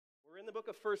the book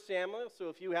of 1 Samuel, so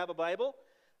if you have a Bible,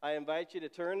 I invite you to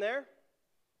turn there.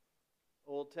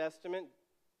 Old Testament,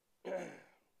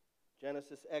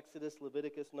 Genesis, Exodus,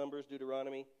 Leviticus, Numbers,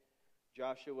 Deuteronomy,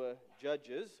 Joshua,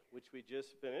 Judges, which we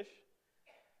just finished,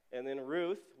 and then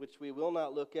Ruth, which we will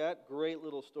not look at. Great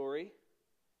little story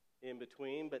in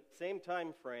between, but same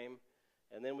time frame,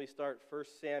 and then we start 1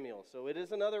 Samuel. So it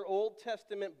is another Old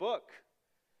Testament book.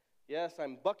 Yes,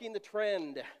 I'm bucking the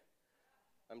trend.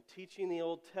 I'm teaching the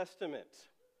Old Testament,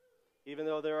 even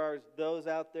though there are those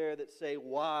out there that say,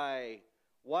 why?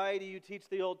 Why do you teach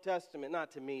the Old Testament?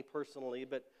 Not to me personally,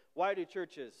 but why do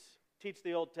churches teach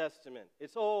the Old Testament?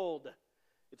 It's old.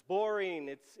 It's boring.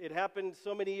 It happened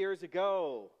so many years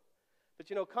ago. But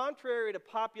you know, contrary to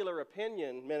popular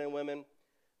opinion, men and women,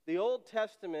 the Old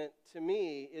Testament to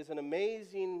me is an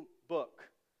amazing book.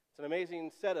 It's an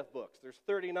amazing set of books. There's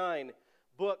 39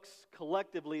 books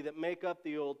collectively that make up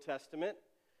the Old Testament.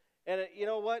 And you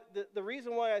know what? The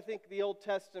reason why I think the Old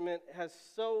Testament has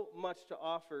so much to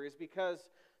offer is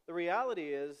because the reality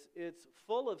is it's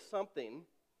full of something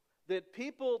that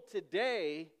people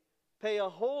today pay a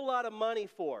whole lot of money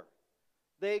for.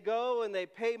 They go and they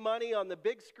pay money on the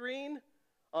big screen,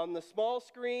 on the small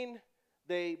screen.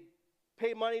 They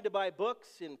pay money to buy books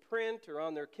in print or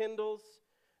on their Kindles,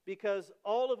 because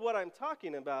all of what I'm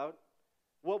talking about,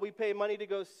 what we pay money to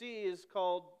go see, is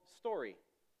called story.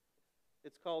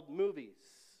 It's called movies.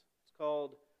 It's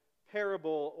called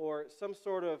parable, or some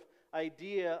sort of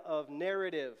idea of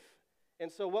narrative.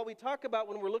 And so what we talk about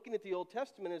when we're looking at the Old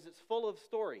Testament is it's full of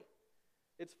story.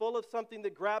 It's full of something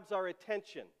that grabs our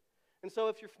attention. And so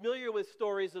if you're familiar with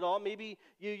stories at all, maybe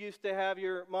you used to have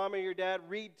your mom or your dad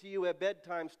read to you a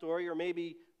bedtime story, or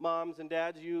maybe moms and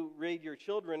dads, you read your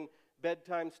children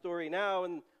bedtime story now,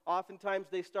 and oftentimes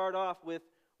they start off with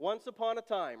once upon a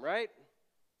time, right?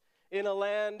 In a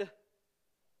land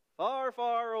far,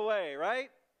 far away,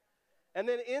 right? And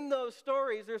then in those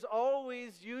stories, there's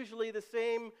always usually the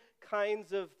same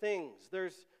kinds of things.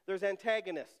 There's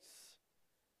antagonists.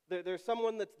 There's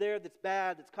someone that's there that's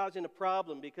bad, that's causing a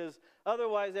problem, because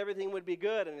otherwise everything would be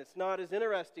good, and it's not as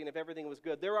interesting if everything was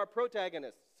good. There are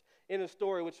protagonists in a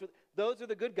story, which those are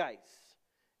the good guys.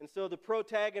 And so the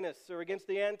protagonists are against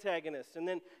the antagonists, and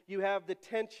then you have the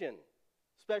tension,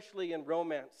 especially in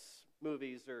romance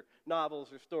movies or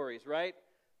novels or stories, right?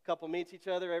 Couple meets each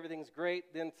other, everything's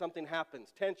great, then something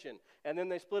happens, tension, and then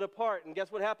they split apart, and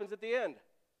guess what happens at the end?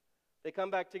 They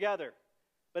come back together.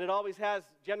 But it always has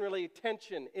generally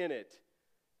tension in it.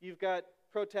 You've got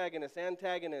protagonists,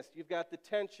 antagonists, you've got the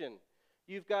tension.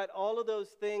 You've got all of those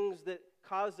things that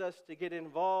cause us to get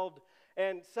involved,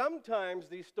 and sometimes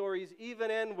these stories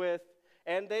even end with,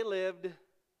 and they lived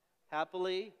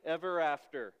happily ever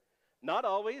after. Not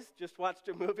always. Just watched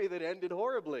a movie that ended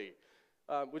horribly,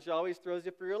 which always throws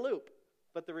you for a loop.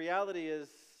 But the reality is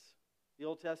the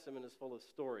Old Testament is full of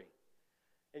story.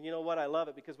 And you know what? I love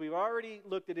it because we've already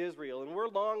looked at Israel, and we're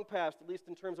long past, at least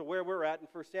in terms of where we're at in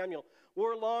 1 Samuel,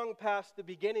 we're long past the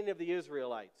beginning of the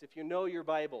Israelites, if you know your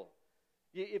Bible.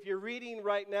 If you're reading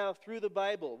right now through the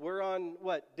Bible, we're on,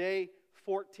 what, day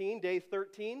 14, day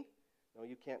 13? No,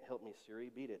 you can't help me,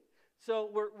 Siri. Beat it. So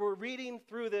we're reading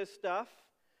through this stuff,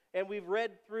 and we've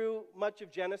read through much of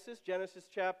Genesis. Genesis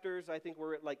chapters, I think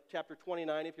we're at like chapter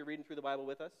 29 if you're reading through the Bible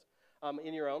with us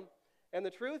in your own. And the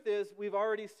truth is, we've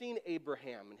already seen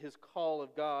Abraham and his call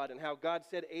of God, and how God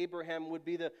said Abraham would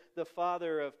be the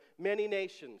father of many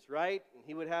nations, right? And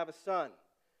he would have a son.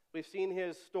 We've seen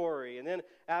his story. And then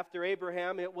after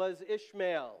Abraham, it was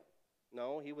Ishmael.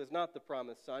 No, he was not the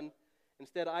promised son.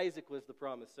 Instead, Isaac was the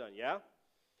promised son, yeah?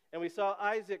 And we saw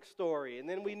Isaac's story. And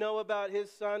then we know about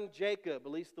his son Jacob,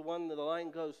 at least the one that the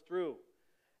line goes through.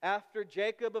 After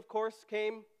Jacob, of course,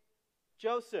 came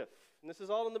Joseph. And this is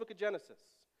all in the book of Genesis.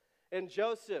 And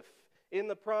Joseph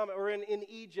in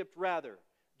Egypt, rather.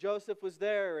 Joseph was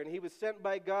there, and he was sent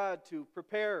by God to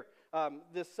prepare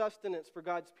the sustenance for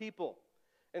God's people.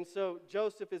 And so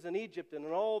Joseph is in Egypt, and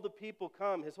all the people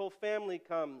come. His whole family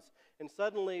comes. And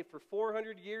suddenly, for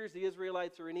 400 years, the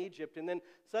Israelites are in Egypt. And then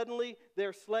suddenly,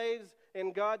 they're slaves,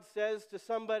 and God says to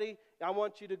somebody, I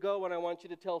want you to go, and I want you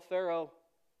to tell Pharaoh,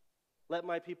 let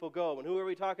my people go. And who are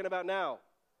we talking about now?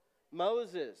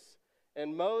 Moses.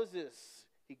 And Moses,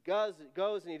 he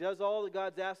goes and he does all that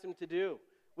God's asked him to do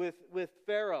with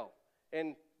Pharaoh.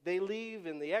 And they leave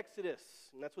in the Exodus.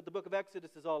 And that's what the book of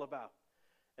Exodus is all about.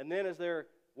 And then as they're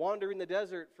wandering the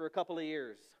desert for a couple of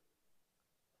years,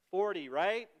 40,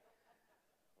 right?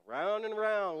 Round and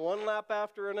round, one lap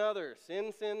after another.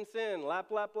 Sin, sin, sin. Lap,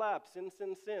 lap, lap. Sin,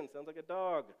 sin, sin. Sounds like a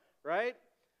dog, right?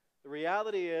 The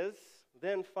reality is,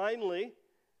 then finally,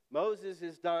 Moses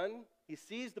is done. He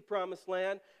sees the promised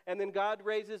land. And then God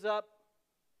raises up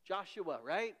Joshua,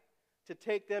 right? To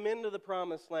take them into the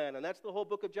promised land. And that's the whole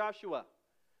book of Joshua.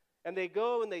 And they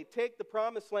go and they take the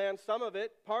promised land, some of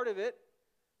it, part of it.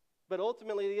 But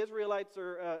ultimately, the Israelites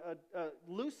are a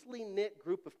loosely knit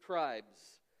group of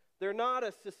tribes. They're not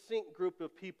a succinct group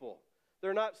of people.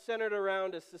 They're not centered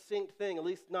around a succinct thing, at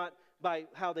least not by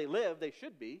how they live. They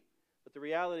should be. But the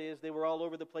reality is they were all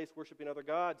over the place worshiping other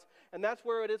gods. And that's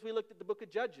where it is we looked at the book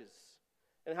of Judges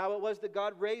and how it was that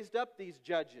God raised up these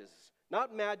judges.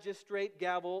 Not magistrate,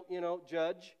 gavel,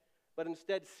 judge, but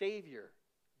instead Savior,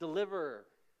 deliverer,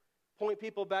 point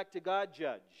people back to God,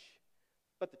 judge.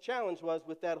 But the challenge was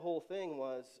with that whole thing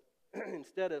was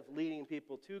instead of leading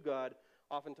people to God,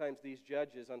 oftentimes these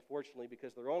judges, unfortunately,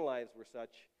 because their own lives were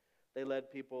such, they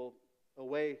led people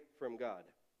away from God.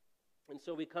 And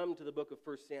so we come to the book of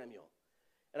 1 Samuel.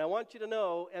 And I want you to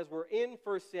know, as we're in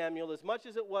 1 Samuel, as much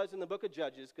as it was in the book of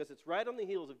Judges, because it's right on the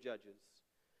heels of Judges,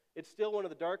 it's still one of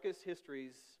the darkest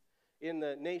histories in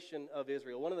the nation of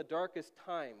Israel, one of the darkest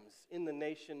times in the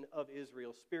nation of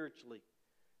Israel spiritually.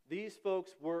 These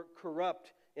folks were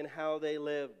corrupt in how they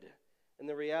lived. And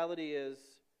the reality is,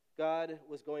 God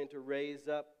was going to raise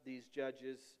up these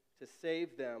judges to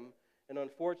save them. And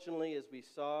unfortunately, as we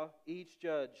saw, each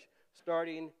judge,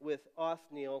 starting with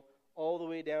Othniel all the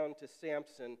way down to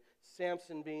Samson,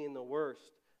 Samson being the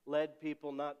worst, led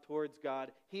people not towards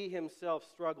God. He himself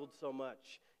struggled so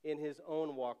much in his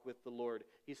own walk with the Lord.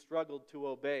 He struggled to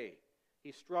obey.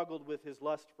 He struggled with his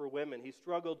lust for women. He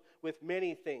struggled with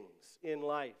many things in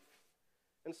life.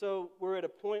 And so we're at a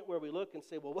point where we look and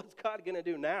say, well, what's God going to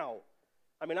do now?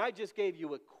 I mean, I just gave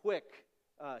you a quick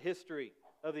history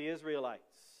of the Israelites,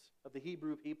 of the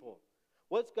Hebrew people.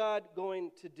 What's God going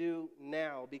to do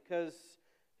now? Because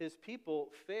his people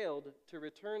failed to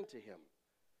return to him.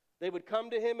 They would come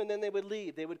to him and then they would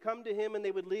leave. They would come to him and they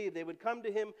would leave. They would come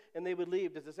to him and they would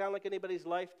leave. Does it sound like anybody's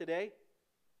life today?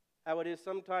 How it is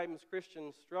sometimes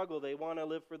Christians struggle. They want to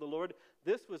live for the Lord.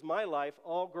 This was my life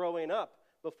all growing up.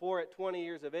 Before at 20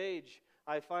 years of age,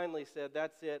 I finally said,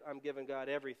 that's it, I'm giving God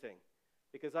everything.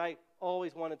 Because I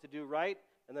always wanted to do right,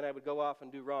 and then I would go off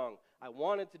and do wrong. I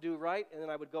wanted to do right, and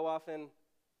then I would go off and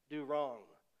do wrong.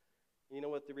 You know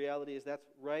what the reality is? That's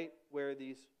right where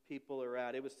these people are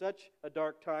at. It was such a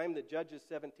dark time that Judges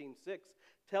 17:6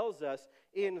 tells us,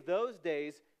 in those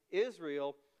days,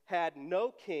 Israel had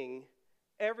no king.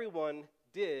 Everyone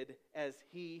did as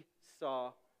he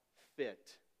saw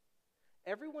fit.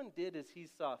 Everyone did as he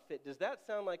saw fit. Does that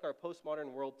sound like our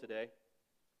postmodern world today?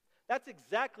 That's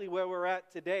exactly where we're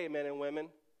at today, men and women.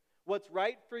 What's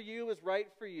right for you is right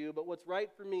for you, but what's right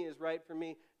for me is right for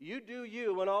me. You do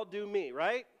you and I'll do me,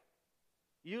 right?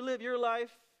 You live your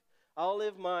life, I'll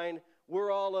live mine.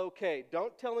 We're all okay.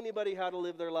 Don't tell anybody how to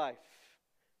live their life.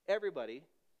 Everybody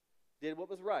did what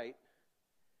was right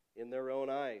in their own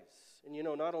eyes. And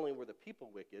not only were the people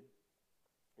wicked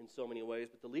in so many ways,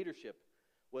 but the leadership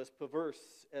was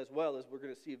perverse as well, as we're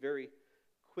going to see very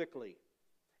quickly.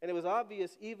 And it was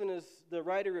obvious, even as the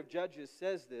writer of Judges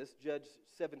says this, Judge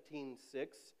 17:6,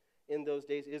 in those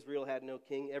days Israel had no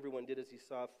king, everyone did as he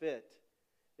saw fit.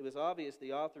 It was obvious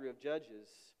the author of Judges,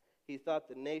 he thought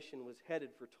the nation was headed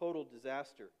for total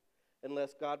disaster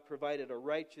unless God provided a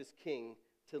righteous king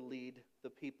to lead the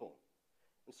people.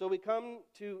 And so we come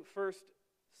to 1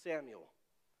 Samuel.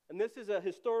 And this is a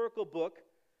historical book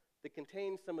that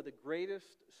contains some of the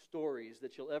greatest stories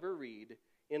that you'll ever read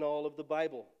in all of the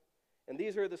Bible. And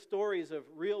these are the stories of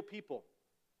real people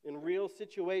in real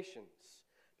situations.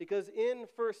 Because in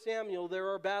 1 Samuel, there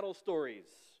are battle stories.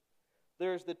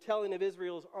 There's the telling of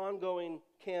Israel's ongoing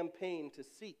campaign to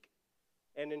seek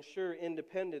and ensure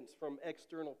independence from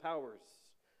external powers.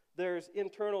 There's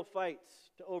internal fights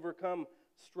to overcome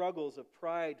struggles of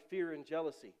pride, fear, and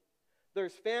jealousy.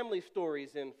 There's family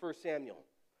stories in 1 Samuel,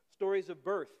 stories of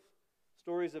birth,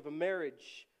 stories of a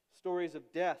marriage, stories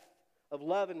of death, of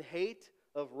love and hate,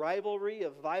 of rivalry,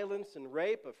 of violence and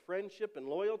rape, of friendship and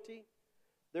loyalty.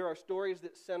 There are stories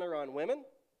that center on women.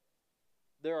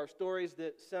 There are stories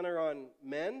that center on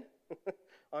men,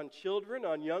 on children,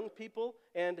 on young people,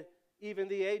 and even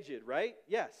the aged, right?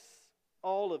 Yes,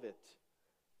 all of it.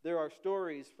 There are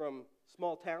stories from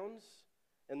small towns,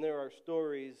 and there are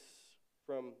stories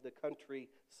from the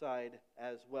countryside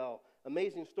as well.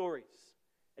 Amazing stories.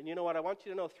 And you know what? I want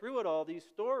you to know, through it all, these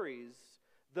stories,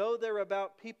 though they're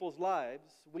about people's lives,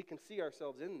 we can see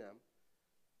ourselves in them.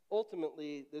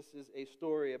 Ultimately, this is a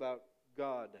story about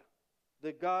God,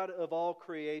 the God of all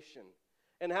creation,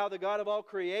 and how the God of all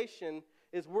creation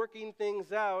is working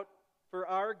things out for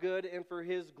our good and for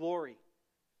His glory.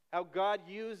 How God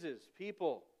uses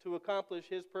people to accomplish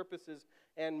His purposes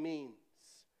and means.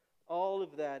 All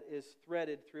of that is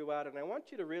threaded throughout. And I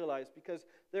want you to realize, because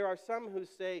there are some who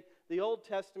say the Old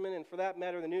Testament, and for that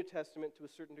matter the New Testament to a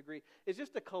certain degree, is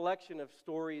just a collection of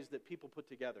stories that people put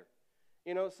together.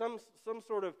 You know, some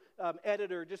sort of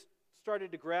editor just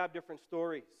started to grab different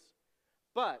stories.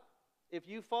 But if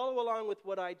you follow along with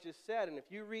what I just said, and if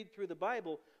you read through the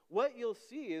Bible, what you'll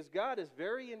see is God is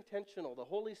very intentional, the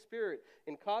Holy Spirit,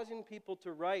 in causing people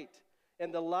to write.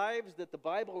 And the lives that the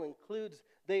Bible includes,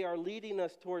 they are leading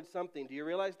us towards something. Do you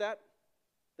realize that?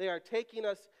 They are taking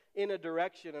us in a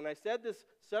direction. And I said this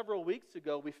several weeks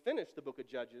ago. We finished the book of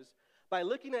Judges by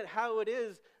looking at how it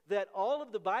is that all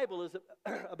of the Bible is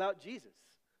about Jesus.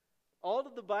 All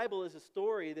of the Bible is a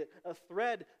story, a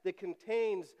thread that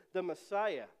contains the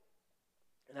Messiah.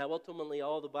 And how ultimately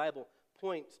all the Bible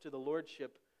points to the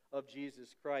lordship of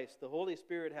Jesus Christ. The Holy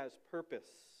Spirit has purpose.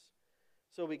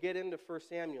 So we get into 1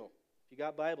 Samuel. If you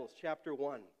got Bibles, chapter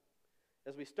 1.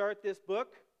 As we start this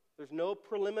book, there's no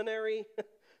preliminary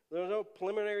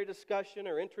discussion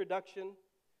or introduction.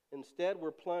 Instead,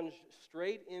 we're plunged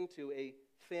straight into a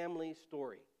family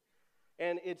story.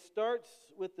 And it starts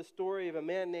with the story of a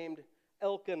man named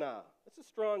Elkanah. That's a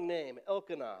strong name,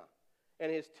 Elkanah.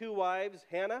 And his two wives,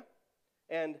 Hannah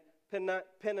and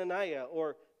Peninnah,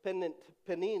 or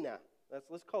Peninnah.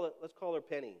 Let's call her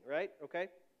Penny, right? Okay?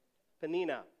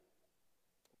 Peninnah.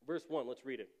 Verse 1, let's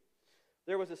read it.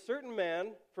 There was a certain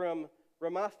man from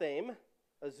Ramathaim,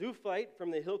 a Zuphite from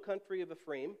the hill country of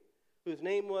Ephraim, whose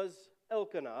name was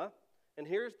Elkanah, and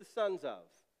here's the sons of.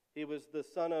 He was the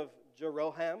son of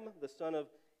Jeroham, the son of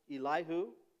Elihu,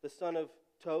 the son of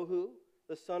Tohu,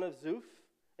 the son of Zuph,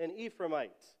 an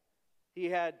Ephraimite. He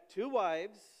had two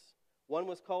wives. One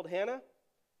was called Hannah,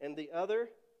 and the other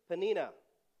Peninnah.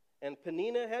 And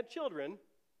Peninnah had children,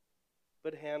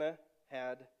 but Hannah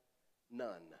had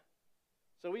none.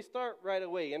 So we start right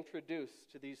away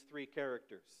introduced to these three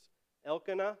characters: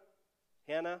 Elkanah,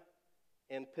 Hannah,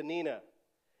 and Peninnah.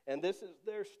 And this is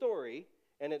their story,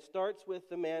 and it starts with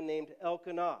the man named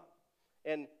Elkanah.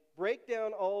 And break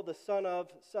down all the son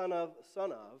of,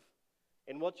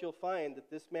 and what you'll find that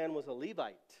this man was a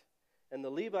Levite. And the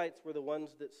Levites were the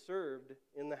ones that served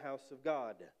in the house of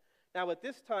God. Now, at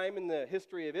this time in the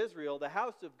history of Israel, the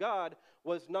house of God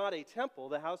was not a temple.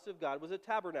 The house of God was a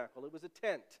tabernacle. It was a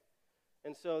tent.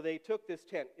 And so they took this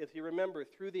tent, if you remember,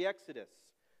 through the Exodus.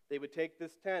 They would take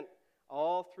this tent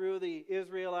all through the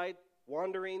Israelite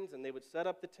wanderings, and they would set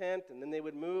up the tent, and then they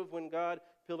would move when God,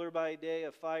 pillar by day,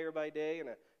 a fire by day, and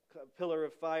a pillar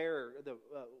of fire, or the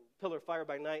pillar of fire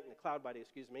by night, and a cloud by day,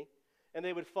 And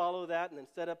they would follow that and then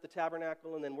set up the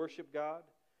tabernacle and then worship God.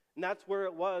 And that's where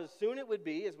it was. Soon it would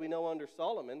be, as we know under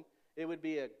Solomon, it would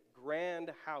be a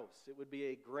grand house. It would be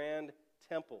a grand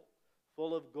temple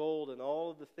full of gold and all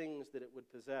of the things that it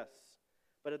would possess.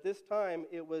 But at this time,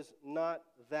 it was not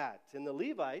that. And the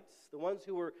Levites, the ones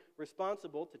who were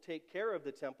responsible to take care of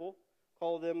the temple,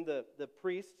 call them the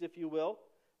priests, if you will,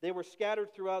 they were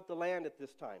scattered throughout the land at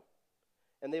this time.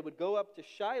 And they would go up to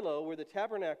Shiloh, where the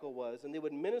tabernacle was, and they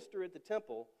would minister at the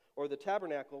temple or the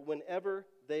tabernacle whenever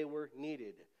they were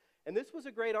needed. And this was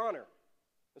a great honor.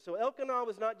 And so Elkanah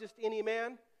was not just any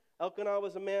man. Elkanah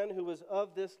was a man who was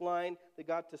of this line that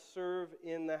got to serve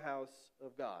in the house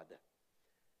of God.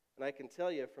 And I can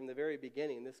tell you from the very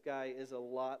beginning, this guy is a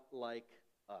lot like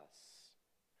us.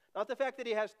 Not the fact that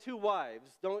he has two wives.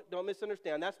 Don't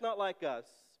misunderstand. That's not like us.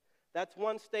 That's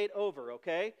one state over,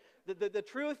 okay? The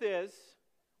truth is,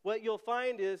 what you'll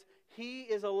find is he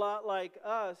is a lot like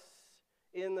us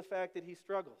in the fact that he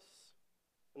struggles,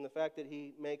 in the fact that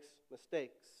he makes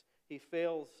mistakes. He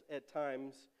fails at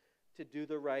times to do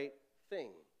the right thing.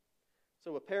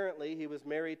 So apparently he was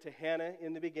married to Hannah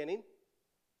in the beginning,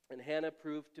 and Hannah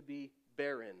proved to be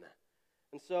barren.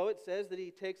 And so it says that he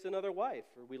takes another wife,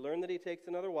 or we learn that he takes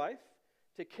another wife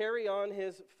to carry on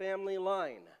his family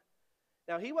line.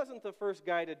 Now, he wasn't the first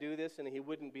guy to do this, and he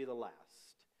wouldn't be the last.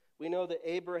 We know that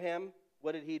Abraham,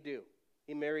 what did he do?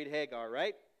 He married Hagar,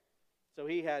 right? So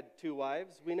he had two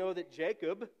wives. We know that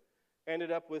Jacob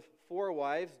ended up with 4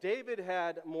 wives. David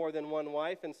had more than one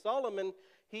wife. And Solomon,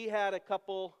 he had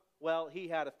 1,000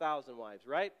 wives,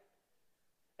 right?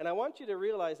 And I want you to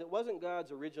realize it wasn't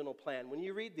God's original plan. When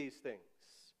you read these things,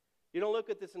 you don't look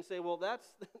at this and say, well,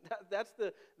 that's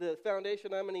the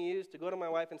foundation I'm going to use to go to my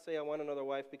wife and say I want another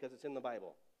wife because it's in the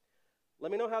Bible.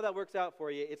 Let me know how that works out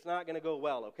for you. It's not going to go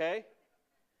well, okay?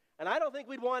 And I don't think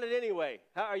we'd want it anyway.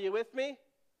 Are you with me?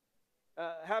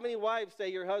 How many wives say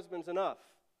your husband's enough?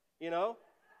 You know,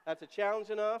 that's a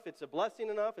challenge enough. It's a blessing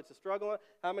enough. It's a struggle enough.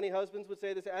 How many husbands would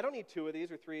say this? I don't need 2 of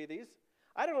these or 3 of these.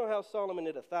 I don't know how Solomon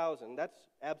did 1,000. That's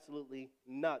absolutely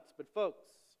nuts. But folks,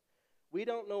 we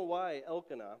don't know why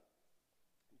Elkanah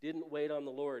didn't wait on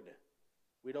the Lord.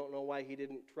 We don't know why he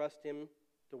didn't trust him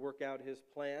to work out his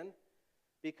plan.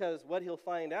 Because what he'll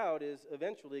find out is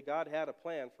eventually God had a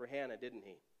plan for Hannah, didn't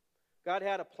he? God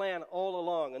had a plan all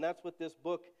along, and that's what this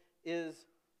book is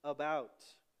about.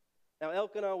 Now,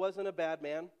 Elkanah wasn't a bad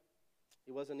man.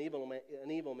 He was an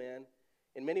evil man.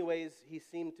 In many ways, he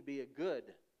seemed to be a good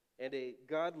and a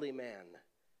godly man.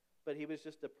 But he was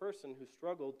just a person who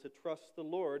struggled to trust the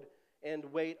Lord and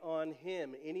wait on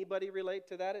him. Anybody relate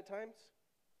to that at times?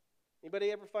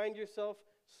 Anybody ever find yourself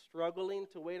struggling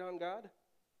to wait on God?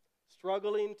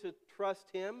 Struggling to trust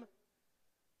him?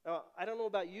 Now, I don't know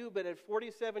about you, but at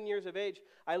 47 years of age,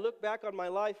 I look back on my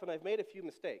life and I've made a few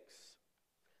mistakes.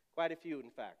 Quite a few, in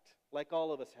fact, like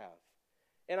all of us have.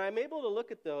 And I'm able to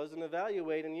look at those and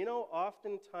evaluate, and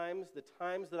oftentimes the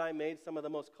times that I made some of the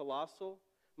most colossal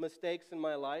mistakes in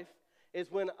my life is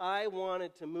when I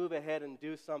wanted to move ahead and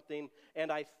do something,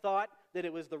 and I thought that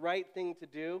it was the right thing to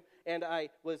do, and I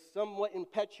was somewhat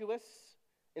impetuous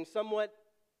and somewhat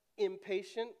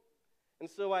impatient, and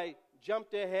so I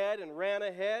jumped ahead and ran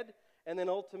ahead, and then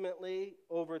ultimately,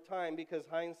 over time, because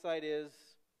hindsight is,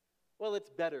 well, it's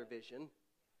better vision.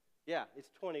 Yeah, it's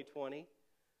 2020.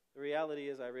 The reality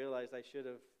is I realized I should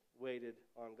have waited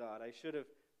on God. I should have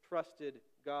trusted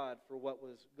God for what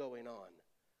was going on.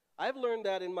 I've learned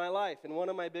that in my life, and one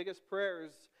of my biggest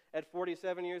prayers at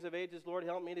 47 years of age is, Lord,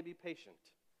 help me to be patient.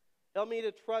 Help me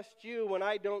to trust you when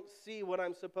I don't see what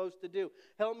I'm supposed to do.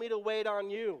 Help me to wait on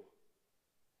you.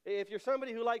 If you're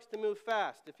somebody who likes to move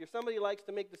fast, if you're somebody who likes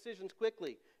to make decisions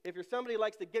quickly, if you're somebody who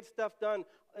likes to get stuff done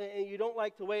and you don't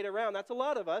like to wait around, that's a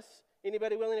lot of us.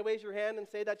 Anybody willing to raise your hand and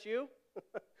say that's you?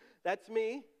 That's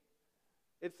me.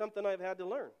 It's something I've had to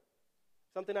learn.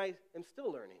 Something I am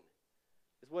still learning.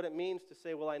 Is what it means to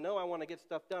say, well, I know I want to get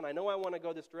stuff done. I know I want to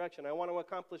go this direction. I want to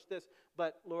accomplish this.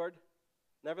 But, Lord,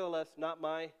 nevertheless, not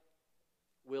my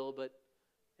will, but,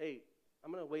 hey,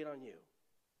 I'm going to wait on you.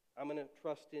 I'm going to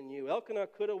trust in you. Elkanah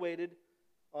could have waited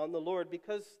on the Lord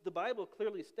because the Bible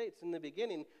clearly states in the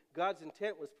beginning God's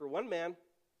intent was for one man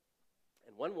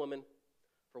and one woman,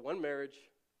 for one marriage,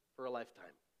 for a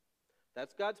lifetime.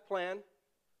 That's God's plan.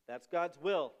 That's God's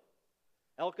will.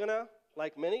 Elkanah,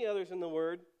 like many others in the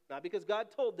Word, not because God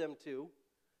told them to,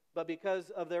 but because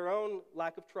of their own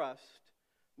lack of trust,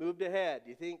 moved ahead. Do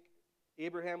you think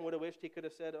Abraham would have wished he could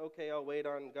have said, okay, I'll wait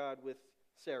on God with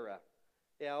Sarah?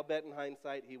 Yeah, I'll bet in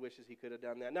hindsight he wishes he could have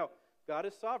done that. No, God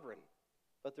is sovereign.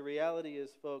 But the reality is,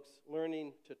 folks,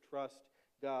 learning to trust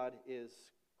God is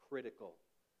critical.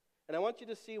 And I want you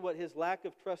to see what his lack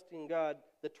of trusting God,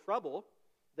 the trouble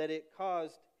that it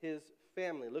caused his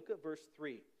family. Look at verse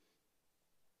 3.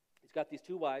 He's got these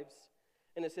two wives.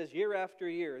 And it says, year after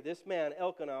year, this man,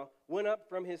 Elkanah, went up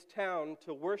from his town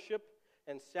to worship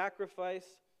and sacrifice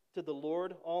to the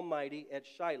Lord Almighty at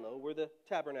Shiloh, where the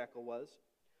tabernacle was.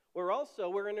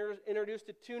 We're introduced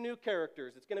to two new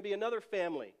characters. It's going to be another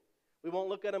family. We won't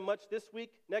look at them much this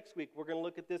week. Next week, we're going to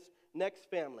look at this next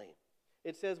family.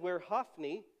 It says, where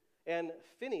Hophni and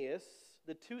Phinehas,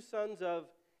 the two sons of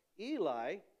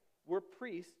Eli, were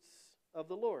priests of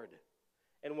the Lord.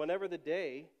 And whenever the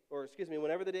day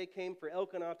came for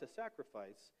Elkanah to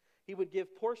sacrifice, he would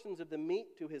give portions of the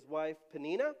meat to his wife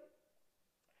Peninnah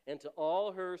and to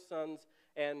all her sons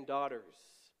and daughters.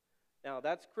 Now,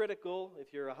 that's critical.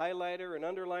 If you're a highlighter, an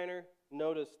underliner,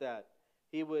 notice that.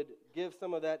 He would give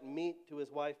some of that meat to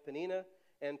his wife Peninnah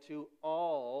and to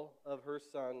all of her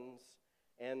sons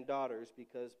and daughters,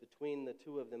 because between the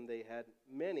two of them they had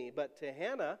many. But to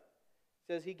Hannah, it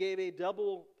says he gave a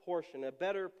double portion, a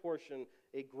better portion,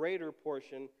 a greater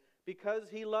portion, because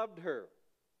he loved her.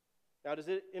 Now, does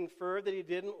it infer that he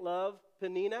didn't love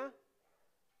Peninnah?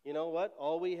 You know what?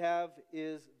 All we have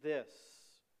is this.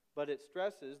 But it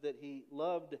stresses that he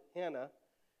loved Hannah,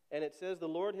 and it says the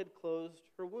Lord had closed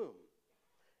her womb.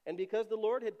 And because the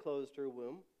Lord had closed her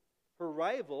womb, her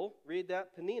rival, read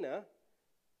that, Peninnah,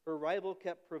 her rival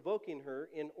kept provoking her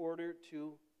in order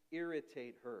to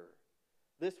irritate her.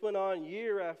 This went on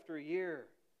year after year.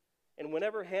 And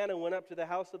whenever Hannah went up to the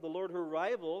house of the Lord, her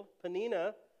rival,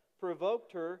 Peninnah,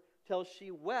 provoked her till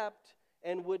she wept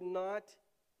and would not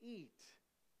eat.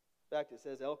 In fact, it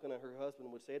says Elkanah, her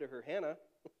husband, would say to her, Hannah,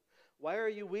 why are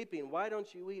you weeping? Why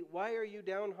don't you eat? Why are you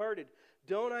downhearted?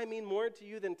 Don't I mean more to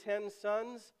you than 10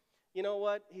 sons? You know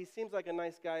what? He seems like a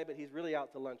nice guy, but he's really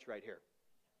out to lunch right here.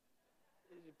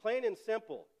 Plain and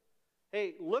simple.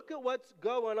 Hey, look at what's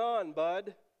going on,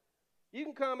 bud. You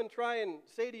can come and try and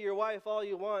say to your wife all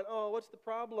you want, oh, what's the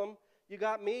problem? You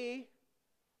got me.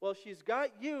 Well, she's got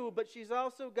you, but she's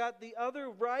also got the other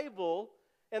rival,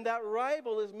 and that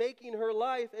rival is making her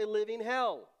life a living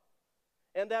hell.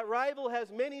 And that rival has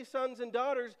many sons and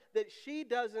daughters that she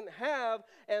doesn't have,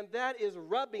 and that is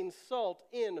rubbing salt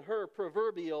in her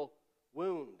proverbial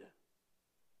wound.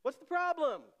 What's the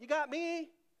problem? You got me?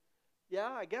 Yeah,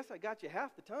 I guess I got you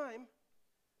half the time.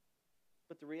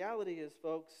 But the reality is,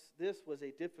 folks, this was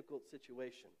a difficult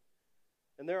situation.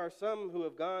 And there are some who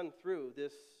have gone through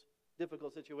this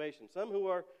difficult situation. Some who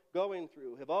are going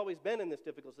through, have always been in this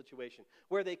difficult situation,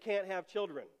 where they can't have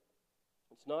children.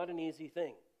 It's not an easy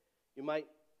thing. You might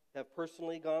have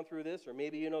personally gone through this, or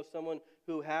maybe you know someone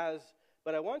who has.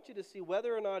 But I want you to see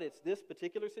whether or not it's this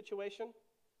particular situation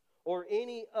or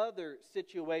any other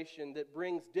situation that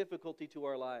brings difficulty to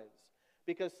our lives.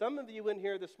 Because some of you in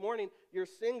here this morning, you're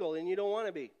single and you don't want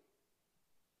to be.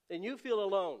 And you feel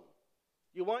alone.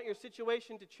 You want your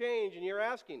situation to change, and you're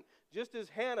asking, just as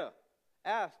Hannah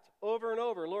asked over and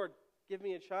over, Lord, give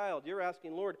me a child. You're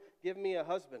asking, Lord, give me a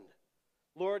husband.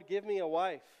 Lord, give me a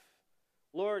wife.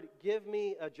 Lord, give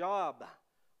me a job.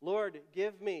 Lord,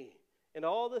 give me. And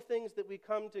all the things that we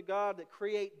come to God that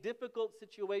create difficult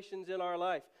situations in our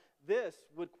life. This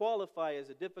would qualify as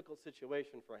a difficult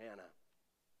situation for Hannah.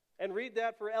 And read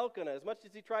that for Elkanah. As much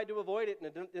as he tried to avoid it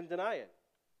and deny it,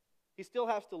 he still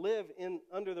has to live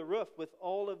under the roof with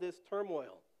all of this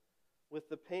turmoil, with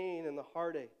the pain and the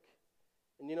heartache.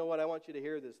 And you know what? I want you to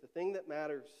hear this. The thing that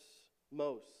matters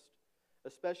most,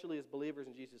 especially as believers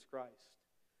in Jesus Christ,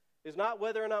 is not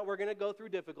whether or not we're going to go through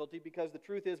difficulty, because the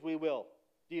truth is we will.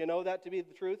 Do you know that to be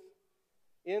the truth?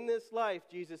 In this life,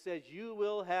 Jesus says, you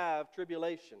will have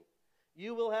tribulation.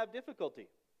 You will have difficulty.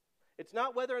 It's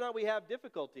not whether or not we have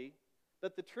difficulty,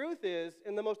 but the truth is,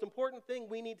 and the most important thing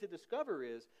we need to discover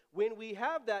is, when we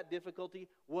have that difficulty,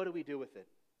 what do we do with it?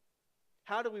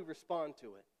 How do we respond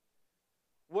to it?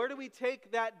 Where do we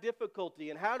take that difficulty,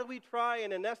 and how do we try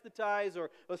and anesthetize or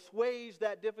assuage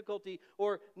that difficulty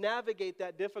or navigate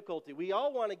that difficulty? We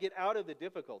all want to get out of the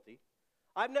difficulty.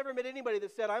 I've never met anybody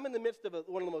that said, I'm in the midst of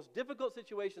one of the most difficult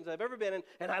situations I've ever been in,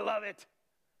 and I love it.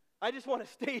 I just want to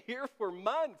stay here for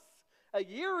months, a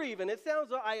year even. It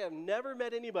sounds like I have never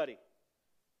met anybody.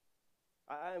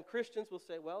 Christians will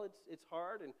say, well, it's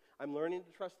hard, and I'm learning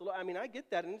to trust the Lord. I mean, I get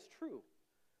that, and it's true.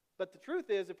 But the truth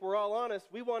is, if we're all honest,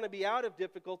 we want to be out of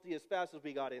difficulty as fast as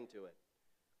we got into it.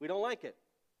 We don't like it.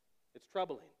 It's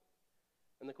troubling.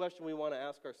 And the question we want to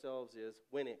ask ourselves is,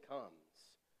 when it comes,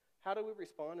 how do we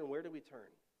respond and where do we turn?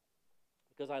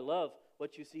 Because I love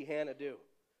what you see Hannah do.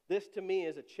 This, to me,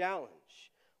 is a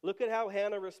challenge. Look at how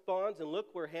Hannah responds, and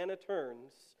look where Hannah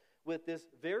turns with this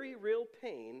very real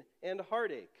pain and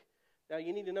heartache. Now,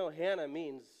 you need to know Hannah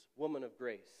means woman of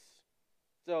grace.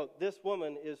 So this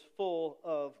woman is full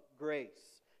of grace.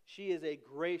 She is a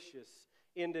gracious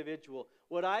individual.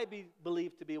 What I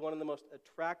believe to be one of the most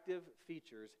attractive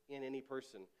features in any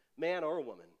person, man or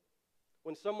woman,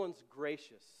 when someone's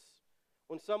gracious,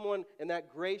 when someone, and that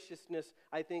graciousness,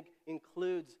 I think,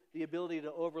 includes the ability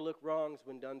to overlook wrongs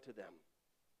when done to them.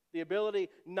 The ability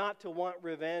not to want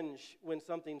revenge when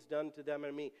something's done to them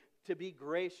and me. To be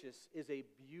gracious is a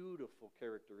beautiful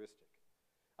characteristic.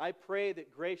 I pray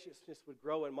that graciousness would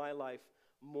grow in my life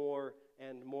more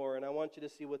and more. And I want you to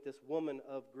see what this woman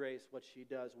of grace, what she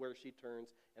does, where she turns,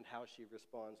 and how she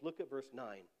responds. Look at verse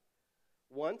 9.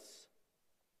 Once,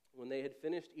 when they had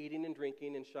finished eating and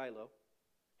drinking in Shiloh,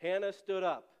 Hannah stood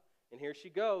up. And here she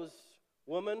goes.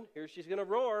 Woman, here she's going to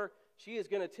roar. She is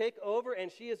going to take over,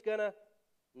 and she is going to...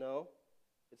 No.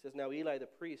 It says, now Eli the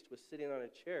priest was sitting on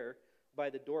a chair by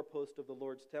the doorpost of the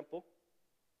Lord's temple.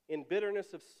 In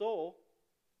bitterness of soul,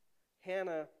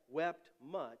 Hannah wept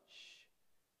much.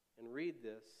 And read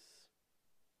this.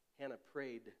 Hannah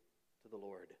prayed to the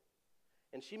Lord.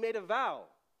 And she made a vow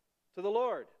to the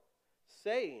Lord,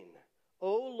 saying,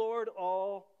 O Lord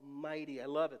Almighty. I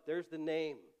love it. There's the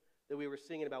name that we were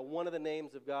singing about. One of the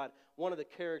names of God. One of the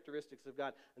characteristics of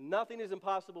God. Nothing is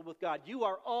impossible with God. You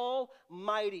are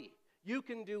almighty. You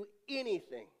can do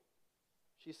anything.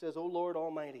 She says, O Lord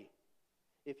Almighty,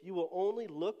 if you will only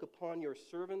look upon your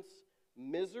servant's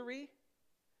misery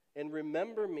and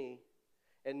remember me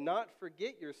and not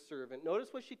forget your servant. Notice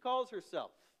what she calls herself.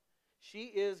 She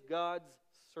is God's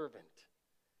servant.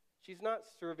 She's not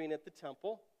serving at the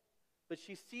temple, but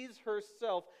she sees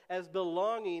herself as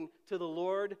belonging to the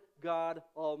Lord God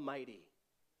Almighty.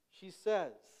 She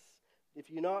says,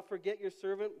 if you not forget your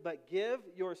servant, but give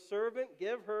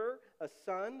her a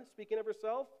son, speaking of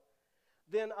herself,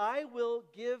 then I will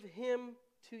give him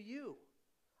to you.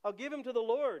 I'll give him to the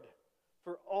Lord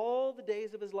for all the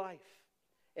days of his life.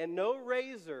 And no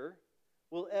razor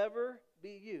will ever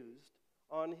be used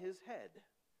on his head.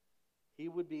 He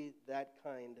would be that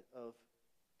kind of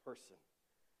person.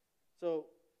 So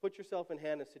put yourself in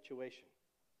Hannah's situation.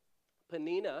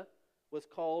 Peninnah was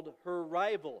called her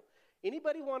rival.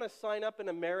 Anybody want to sign up in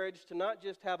a marriage to not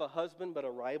just have a husband, but a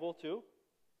rival too?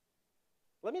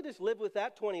 Let me just live with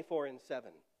that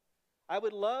 24/7. I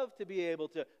would love to be able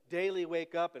to daily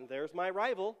wake up and there's my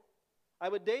rival. I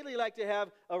would daily like to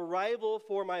have a rival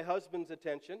for my husband's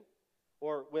attention,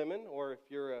 or women, or if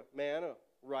you're a man, a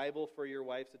rival for your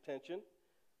wife's attention.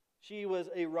 She was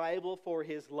a rival for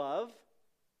his love.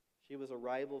 She was a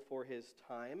rival for his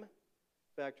time.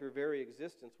 In fact, her very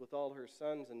existence with all her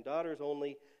sons and daughters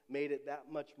only made it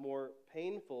that much more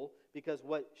painful, because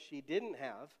what she didn't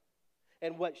have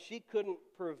and what she couldn't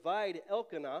provide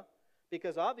Elkanah,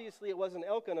 because obviously it wasn't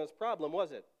Elkanah's problem,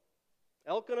 was it?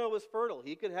 Elkanah was fertile.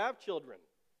 He could have children.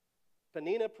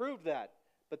 Peninnah proved that.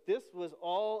 But this was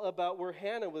all about where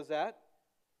Hannah was at.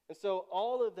 And so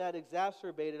all of that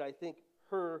exacerbated, I think,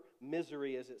 her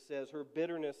misery, as it says, her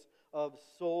bitterness of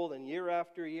soul. And year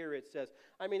after year it says,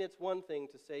 I mean, it's one thing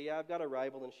to say, yeah, I've got a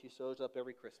rival and she shows up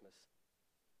every Christmas.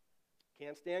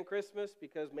 Can't stand Christmas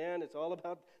because, man, it's all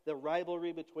about the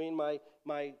rivalry between my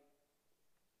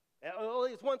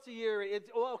it's once a year.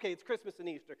 It's Christmas and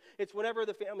Easter. It's whenever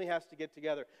the family has to get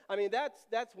together. I mean,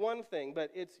 that's one thing, but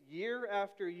it's year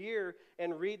after year,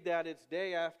 and read that, it's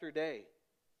day after day.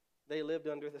 They lived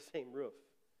under the same roof.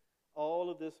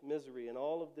 All of this misery and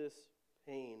all of this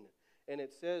pain. And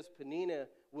it says Peninnah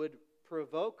would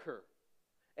provoke her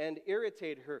and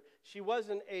irritate her. She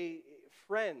wasn't a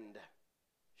friend.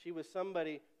 She was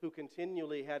somebody who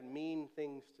continually had mean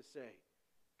things to say,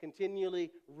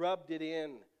 continually rubbed it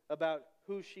in about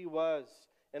who she was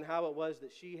and how it was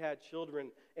that she had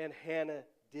children and Hannah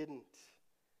didn't.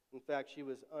 In fact, she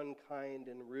was unkind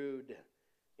and rude.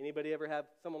 Anybody ever have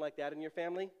someone like that in your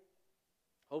family?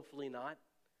 Hopefully not.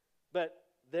 But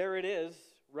there it is,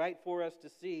 right for us to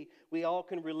see. We all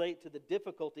can relate to the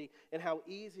difficulty and how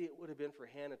easy it would have been for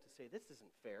Hannah to say, this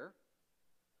isn't fair.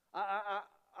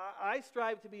 I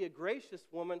strive to be a gracious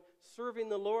woman, serving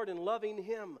the Lord and loving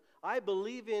Him. I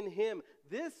believe in Him.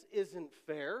 This isn't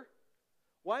fair.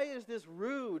 Why is this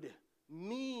rude,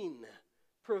 mean,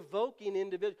 provoking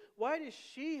individual? Why does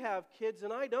she have kids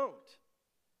and I don't?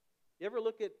 You ever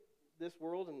look at this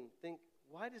world and think,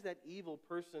 why does that evil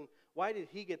person, why did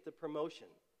he get the promotion?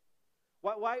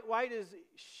 Why does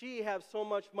she have so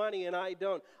much money and I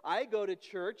don't? I go to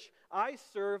church, I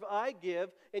serve, I give,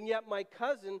 and yet my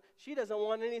cousin, she doesn't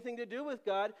want anything to do with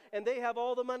God, and they have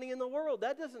all the money in the world.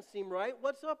 That doesn't seem right.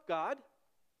 What's up, God?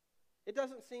 It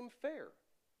doesn't seem fair.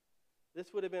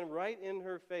 This would have been right in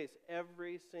her face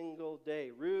every single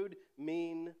day. Rude,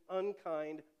 mean,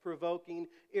 unkind, provoking,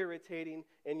 irritating,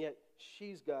 and yet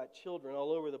she's got children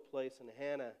all over the place, and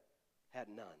Hannah had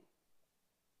none.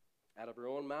 Out of her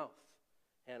own mouth,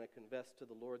 Hannah confessed to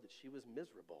the Lord that she was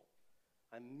miserable.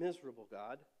 I'm miserable,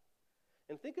 God.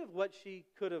 And think of what she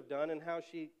could have done and how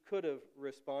she could have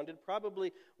responded.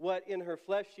 Probably what in her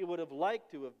flesh she would have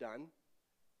liked to have done.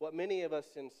 What many of us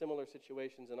in similar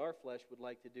situations in our flesh would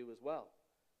like to do as well.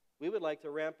 We would like to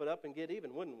ramp it up and get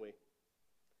even, wouldn't we?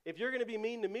 If you're going to be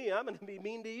mean to me, I'm going to be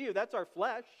mean to you. That's our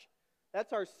flesh.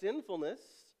 That's our sinfulness.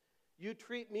 You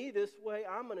treat me this way,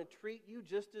 I'm going to treat you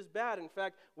just as bad. In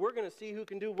fact, we're going to see who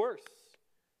can do worse.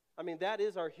 I mean, that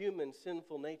is our human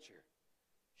sinful nature.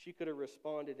 She could have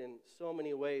responded in so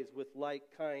many ways with like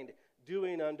kind,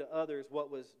 doing unto others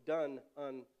what was done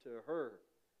unto her.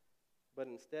 But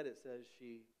instead it says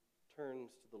she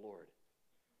turns to the Lord.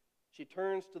 She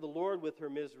turns to the Lord with her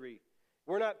misery.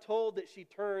 We're not told that she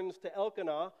turns to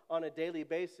Elkanah on a daily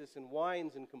basis and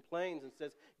whines and complains and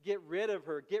says, get rid of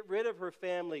her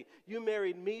family. You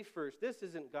married me first. This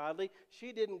isn't godly.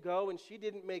 She didn't go and she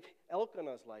didn't make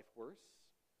Elkanah's life worse.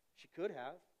 She could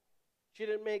have. She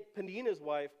didn't make Peninnah's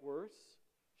wife worse.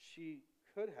 She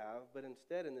could have, but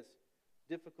instead in this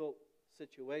difficult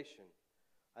situation,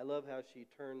 I love how she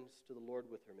turns to the Lord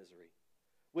with her misery,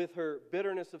 with her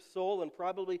bitterness of soul, and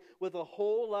probably with a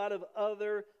whole lot of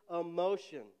other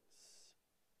emotions.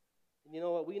 And you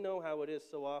know what? We know how it is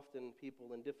so often,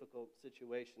 people in difficult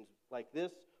situations like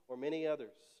this or many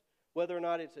others. Whether or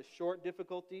not it's a short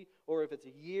difficulty or if it's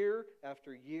a year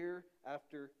after year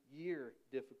after year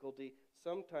difficulty,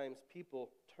 sometimes people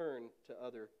turn to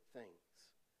other things.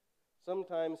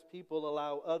 Sometimes people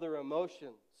allow other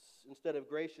emotions instead of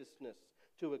graciousness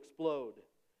to explode.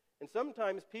 And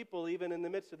sometimes people, even in the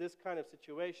midst of this kind of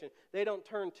situation, they don't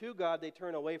turn to God, they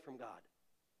turn away from God.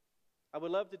 I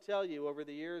would love to tell you over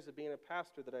the years of being a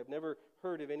pastor that I've never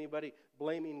heard of anybody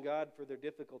blaming God for their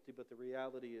difficulty, but the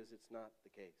reality is it's not the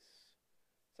case.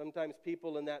 Sometimes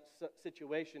people in that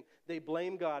situation, they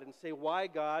blame God and say, why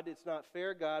God? It's not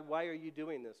fair, God. Why are you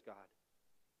doing this, God?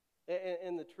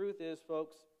 And the truth is,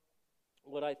 folks,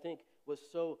 what I think was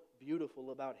so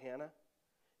beautiful about Hannah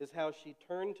is how she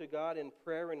turned to God in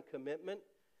prayer and commitment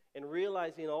and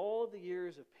realizing all of the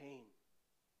years of pain,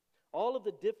 all of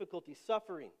the difficulty,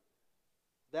 suffering,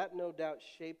 that no doubt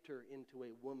shaped her into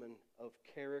a woman of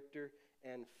character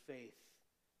and faith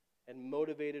and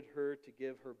motivated her to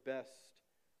give her best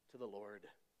to the Lord.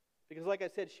 Because like I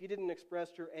said, she didn't express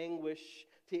her anguish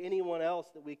to anyone else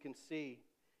that we can see.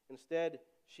 Instead,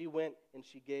 she went and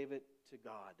she gave it to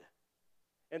God.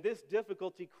 And this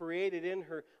difficulty created in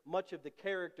her much of the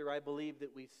character, I believe,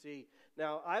 that we see.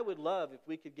 Now, I would love if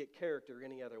we could get character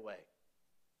any other way.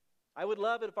 I would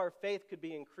love it if our faith could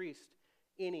be increased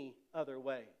any other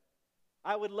way.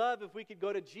 I would love if we could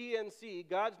go to GNC,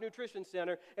 God's Nutrition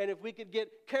Center, and if we could get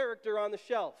character on the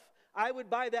shelf. I would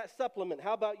buy that supplement.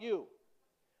 How about you?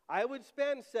 I would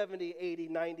spend 70, 80,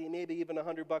 90, maybe even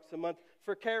 $100 a month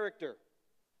for character.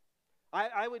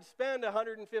 I would spend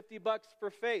 $150 for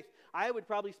faith. I would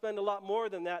probably spend a lot more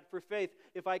than that for faith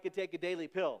if I could take a daily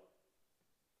pill.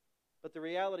 But the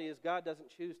reality is God doesn't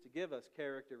choose to give us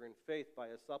character and faith by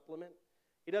a supplement.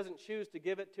 He doesn't choose to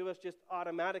give it to us just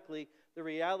automatically. The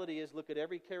reality is, look at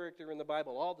every character in the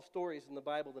Bible, all the stories in the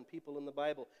Bible and people in the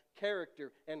Bible.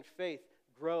 Character and faith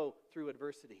grow through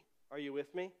adversity. Are you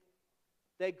with me?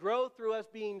 They grow through us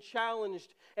being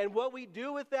challenged. And what we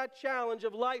do with that challenge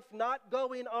of life not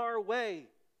going our way.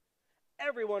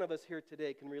 Every one of us here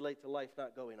today can relate to life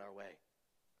not going our way.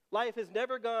 Life has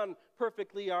never gone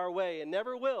perfectly our way and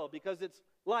never will because it's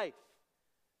life.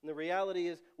 And the reality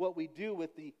is what we do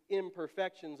with the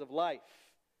imperfections of life.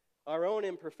 Our own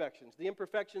imperfections, the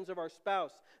imperfections of our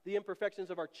spouse, the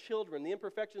imperfections of our children, the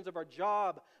imperfections of our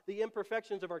job, the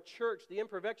imperfections of our church, the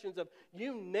imperfections of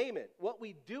you name it. What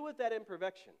we do with that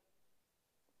imperfection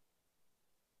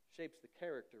shapes the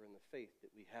character and the faith that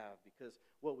we have, because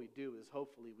what we do is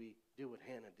hopefully we do what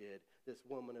Hannah did, this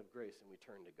woman of grace, and we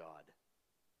turn to God.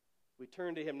 We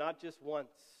turn to Him not just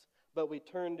once, but we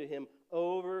turn to Him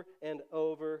over and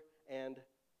over and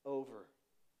over.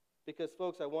 Because,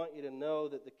 folks, I want you to know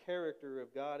that the character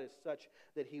of God is such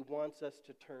that He wants us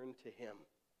to turn to Him.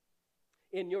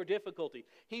 In your difficulty,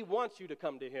 He wants you to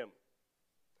come to Him.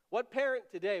 What parent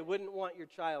today wouldn't want your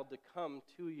child to come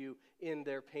to you in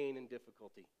their pain and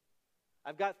difficulty?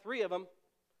 I've got 3 of them,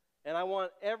 and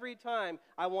every time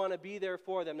I want to be there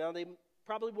for them. Now, they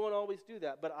probably won't always do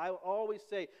that, but I always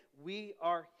say, we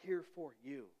are here for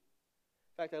you.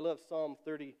 In fact, I love Psalm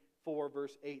 34,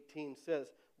 verse 18 says,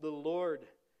 the Lord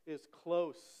is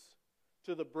close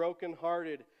to the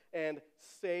brokenhearted and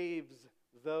saves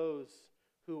those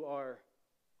who are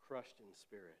crushed in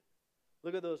spirit.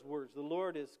 Look at those words. The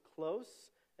Lord is close,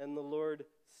 and the Lord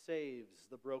saves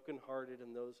the brokenhearted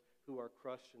and those who are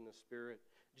crushed in the spirit.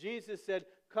 Jesus said,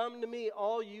 come to me,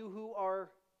 all you who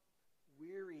are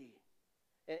weary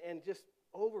and just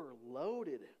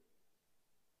overloaded,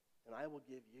 and I will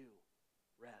give you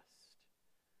rest.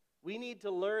 We need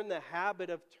to learn the habit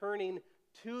of turning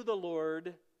to the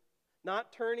Lord,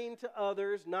 not turning to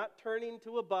others, not turning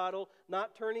to a bottle,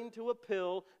 not turning to a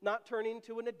pill, not turning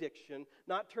to an addiction,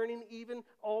 not turning even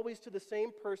always to the same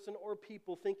person or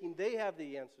people thinking they have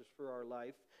the answers for our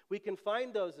life. We can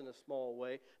find those in a small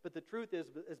way, but the truth is,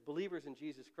 as believers in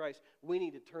Jesus Christ, we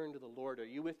need to turn to the Lord. Are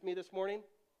you with me this morning?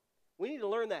 We need to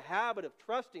learn the habit of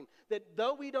trusting that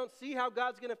though we don't see how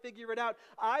God's going to figure it out,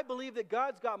 I believe that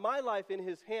God's got my life in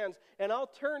His hands, and I'll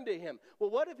turn to Him.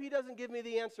 Well, what if He doesn't give me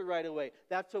the answer right away?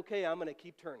 That's okay. I'm going to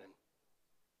keep turning.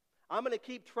 I'm going to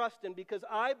keep trusting because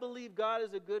I believe God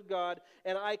is a good God,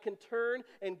 and I can turn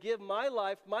and give my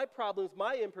life, my problems,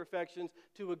 my imperfections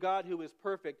to a God who is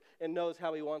perfect and knows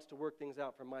how He wants to work things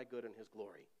out for my good and His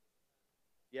glory.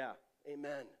 Yeah,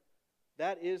 amen.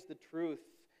 That is the truth.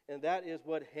 And that is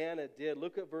what Hannah did.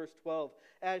 Look at verse 12.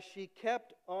 As she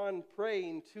kept on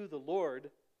praying to the Lord.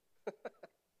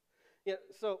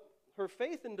 So her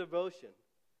faith and devotion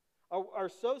are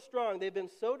so strong. They've been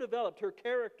so developed. Her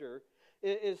character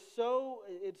is so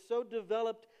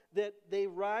developed that they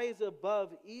rise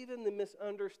above even the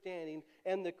misunderstanding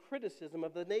and the criticism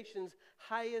of the nation's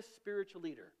highest spiritual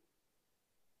leader.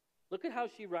 Look at how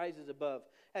she rises above.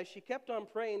 As she kept on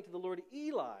praying to the Lord,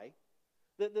 Eli,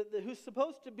 who's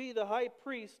supposed to be the high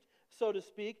priest, so to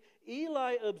speak,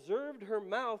 Eli observed her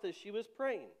mouth as she was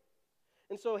praying.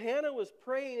 And so Hannah was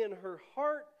praying in her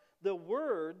heart the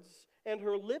words, and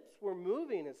her lips were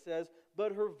moving, it says,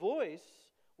 but her voice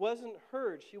wasn't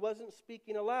heard. She wasn't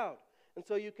speaking aloud. And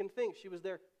so you can think she was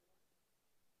there.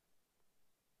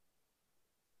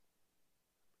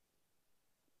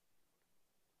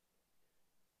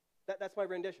 That's my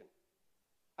rendition.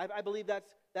 I believe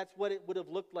that's what it would have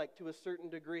looked like to a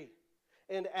certain degree.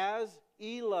 And as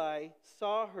Eli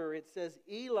saw her, it says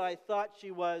Eli thought she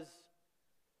was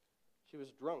She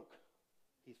was drunk,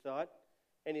 he thought.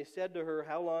 And he said to her,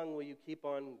 how long will you keep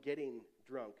on getting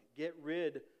drunk? Get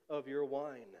rid of your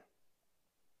wine.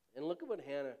 And look at what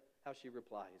Hannah, how she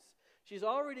replies. She's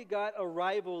already got a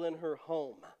rival in her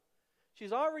home.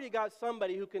 She's already got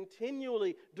somebody who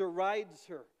continually derides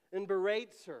her and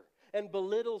berates her and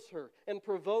belittles her and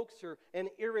provokes her and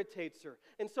irritates her.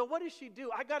 And so what does she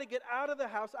do? I got to get out of the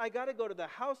house. I got to go to the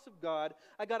house of God.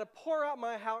 I got to pour out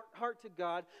my heart to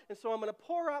God. And so I'm going to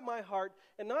pour out my heart.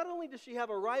 And not only does she have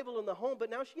a rival in the home, but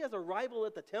now she has a rival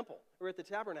at the temple or at the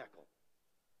tabernacle.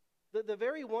 The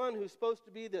very one who's supposed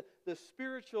to be the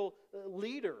spiritual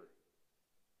leader.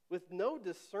 With no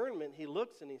discernment, he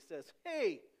looks and he says,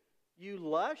 hey, you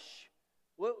lush,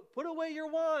 put away your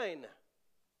wine.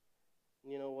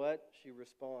 You know what? She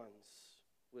responds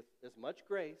with as much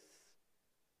grace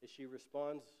as she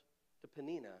responds to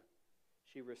Peninnah.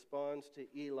 She responds to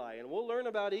Eli. And we'll learn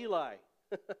about Eli.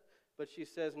 But she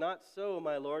says, not so,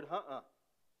 my Lord.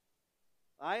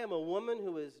 I am a woman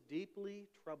who is deeply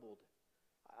troubled.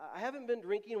 I haven't been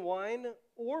drinking wine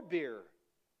or beer.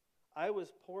 I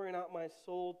was pouring out my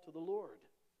soul to the Lord.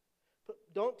 But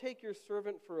don't take your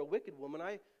servant for a wicked woman.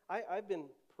 I've been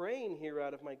praying here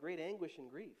out of my great anguish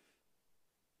and grief.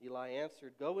 Eli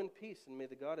answered, go in peace, and may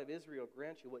the God of Israel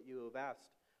grant you what you have asked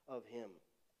of him.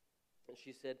 And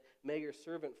she said, may your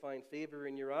servant find favor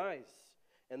in your eyes.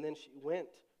 And then she went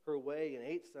her way and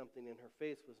ate something, and her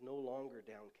face was no longer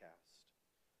downcast.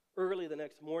 Early the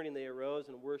next morning they arose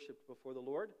and worshipped before the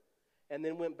Lord, and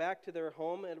then went back to their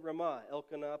home at Ramah,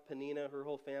 Elkanah, Peninnah, her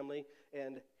whole family,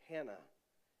 and Hannah.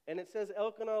 And it says,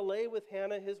 Elkanah lay with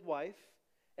Hannah his wife,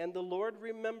 and the Lord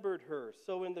remembered her.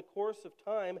 So in the course of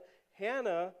time,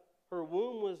 Hannah, her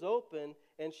womb was open,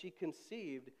 and she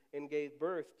conceived and gave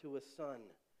birth to a son.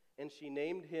 And she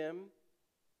named him,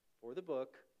 for the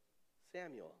book,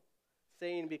 Samuel,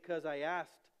 saying, because I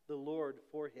asked the Lord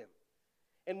for him.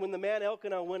 And when the man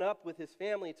Elkanah went up with his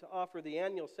family to offer the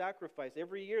annual sacrifice,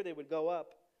 every year they would go up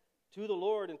to the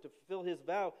Lord and to fulfill his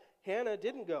vow, Hannah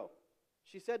didn't go.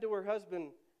 She said to her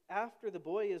husband, after the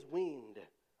boy is weaned,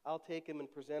 I'll take him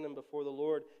and present him before the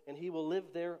Lord, and he will live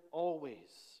there always.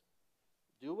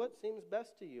 Do what seems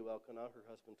best to you, Elkanah, her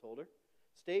husband told her.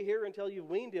 Stay here until you've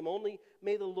weaned him. Only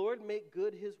may the Lord make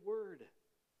good his word.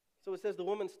 So it says the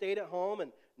woman stayed at home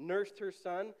and nursed her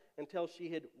son until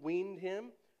she had weaned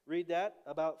him. Read that,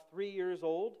 about 3 years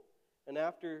old. And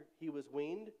after he was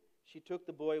weaned, she took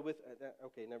the boy with,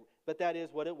 but that is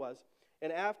what it was.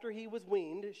 And after he was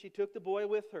weaned, she took the boy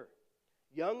with her,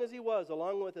 young as he was,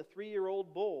 along with a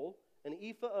 3-year-old bull, an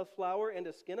ephah of flour, and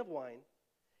a skin of wine,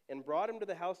 and brought him to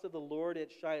the house of the Lord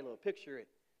at Shiloh. Picture it.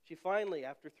 She finally,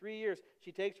 after 3 years,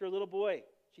 she takes her little boy.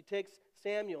 She takes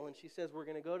Samuel, and she says, we're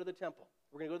going to go to the temple.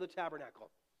 We're going to go to the tabernacle.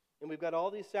 And we've got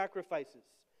all these sacrifices.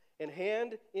 And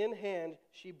hand in hand,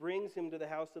 she brings him to the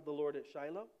house of the Lord at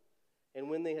Shiloh. And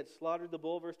when they had slaughtered the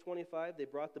bull, verse 25, they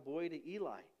brought the boy to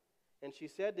Eli. And she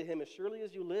said to him, as surely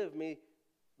as you live, may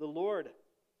the Lord,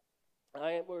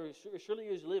 surely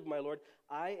as you live, my Lord,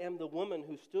 I am the woman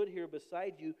who stood here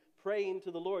beside you praying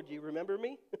to the Lord. Do you remember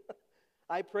me?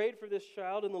 I prayed for this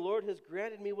child, and the Lord has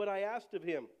granted me what I asked of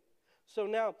him. So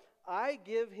now I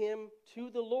give him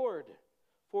to the Lord.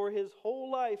 For his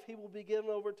whole life he will be given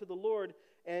over to the Lord.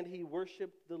 And he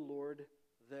worshiped the Lord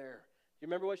there. Do you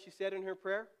remember what she said in her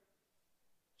prayer?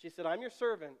 She said, I'm your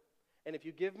servant, and if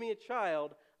you give me a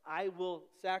child, I will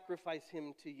sacrifice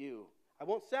him to you. I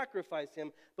won't sacrifice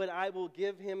him, but I will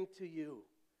give him to you.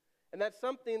 And that's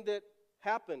something that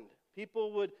happened.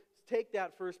 People would take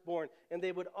that firstborn, and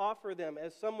they would offer them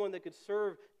as someone that could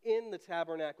serve in the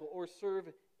tabernacle or serve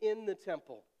in the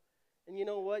temple. And you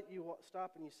know what? You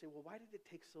stop and you say, well, why did it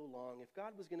take so long? If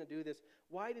God was going to do this,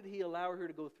 why did he allow her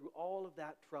to go through all of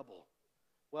that trouble?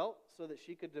 Well, so that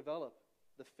she could develop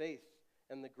the faith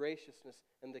and the graciousness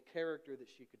and the character that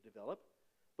she could develop.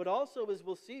 But also, as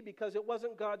we'll see, because it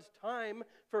wasn't God's time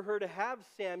for her to have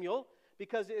Samuel,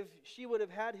 because if she would have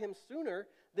had him sooner,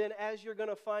 then as you're going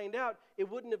to find out, it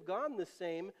wouldn't have gone the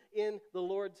same in the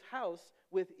Lord's house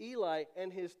with Eli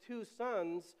and his 2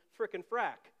 sons, frickin'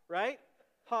 frack, right?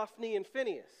 Hophni and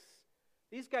Phinehas.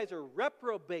 These guys are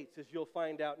reprobates, as you'll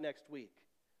find out next week.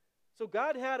 So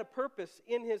God had a purpose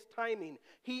in his timing.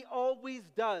 He always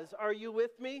does. Are you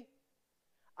with me?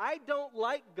 I don't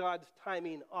like God's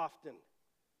timing often.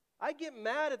 I get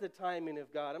mad at the timing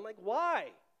of God. I'm like, why?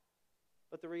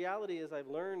 But the reality is I've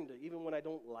learned, even when I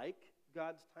don't like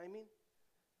God's timing,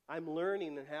 I'm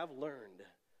learning and have learned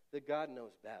that God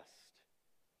knows best.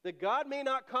 That God may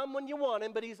not come when you want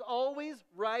him, but he's always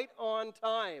right on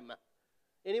time.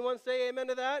 Anyone say amen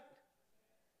to that?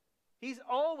 He's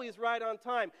always right on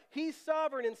time. He's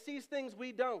sovereign and sees things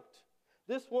we don't.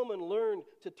 This woman learned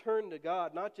to turn to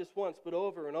God, not just once, but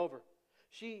over and over.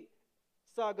 She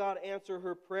saw God answer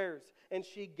her prayers, and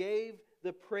she gave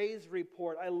the praise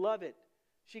report. I love it.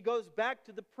 She goes back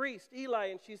to the priest, Eli,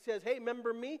 and she says, hey,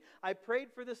 remember me? I prayed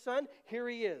for the son. Here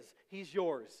he is. He's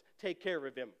yours. Take care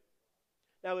of him.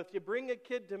 Now, if you bring a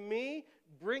kid to me,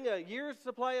 bring a year's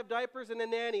supply of diapers and a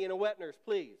nanny and a wet nurse,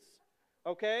 please.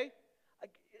 Okay?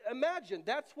 Imagine,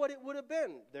 that's what it would have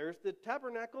been. There's the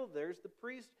tabernacle. There's the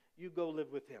priest. You go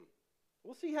live with him.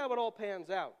 We'll see how it all pans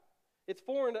out. It's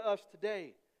foreign to us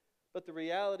today. But the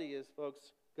reality is,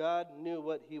 folks, God knew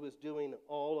what he was doing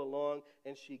all along,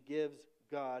 and she gives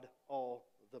God all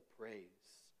the praise.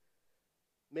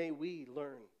 May we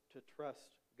learn to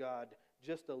trust God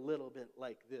just a little bit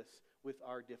like this with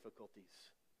our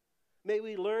difficulties. May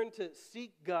we learn to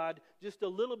seek God just a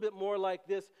little bit more like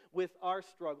this with our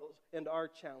struggles and our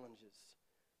challenges.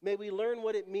 May we learn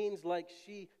what it means, like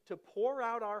she, to pour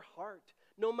out our heart,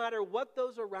 no matter what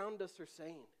those around us are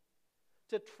saying.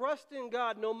 To trust in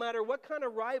God no matter what kind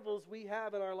of rivals we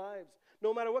have in our lives,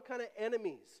 no matter what kind of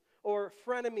enemies or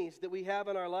frenemies that we have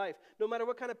in our life, no matter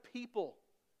what kind of people,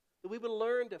 that we would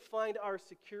learn to find our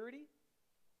security,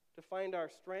 to find our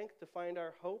strength, to find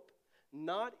our hope,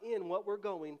 not in what we're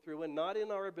going through and not in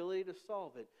our ability to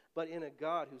solve it, but in a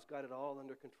God who's got it all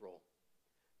under control.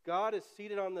 God is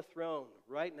seated on the throne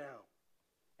right now,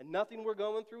 and nothing we're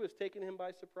going through has taken him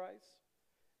by surprise.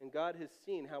 And God has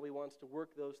seen how he wants to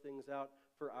work those things out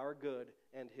for our good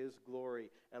and his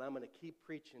glory. And I'm going to keep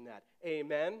preaching that.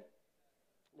 Amen.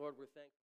 Lord, we're thankful.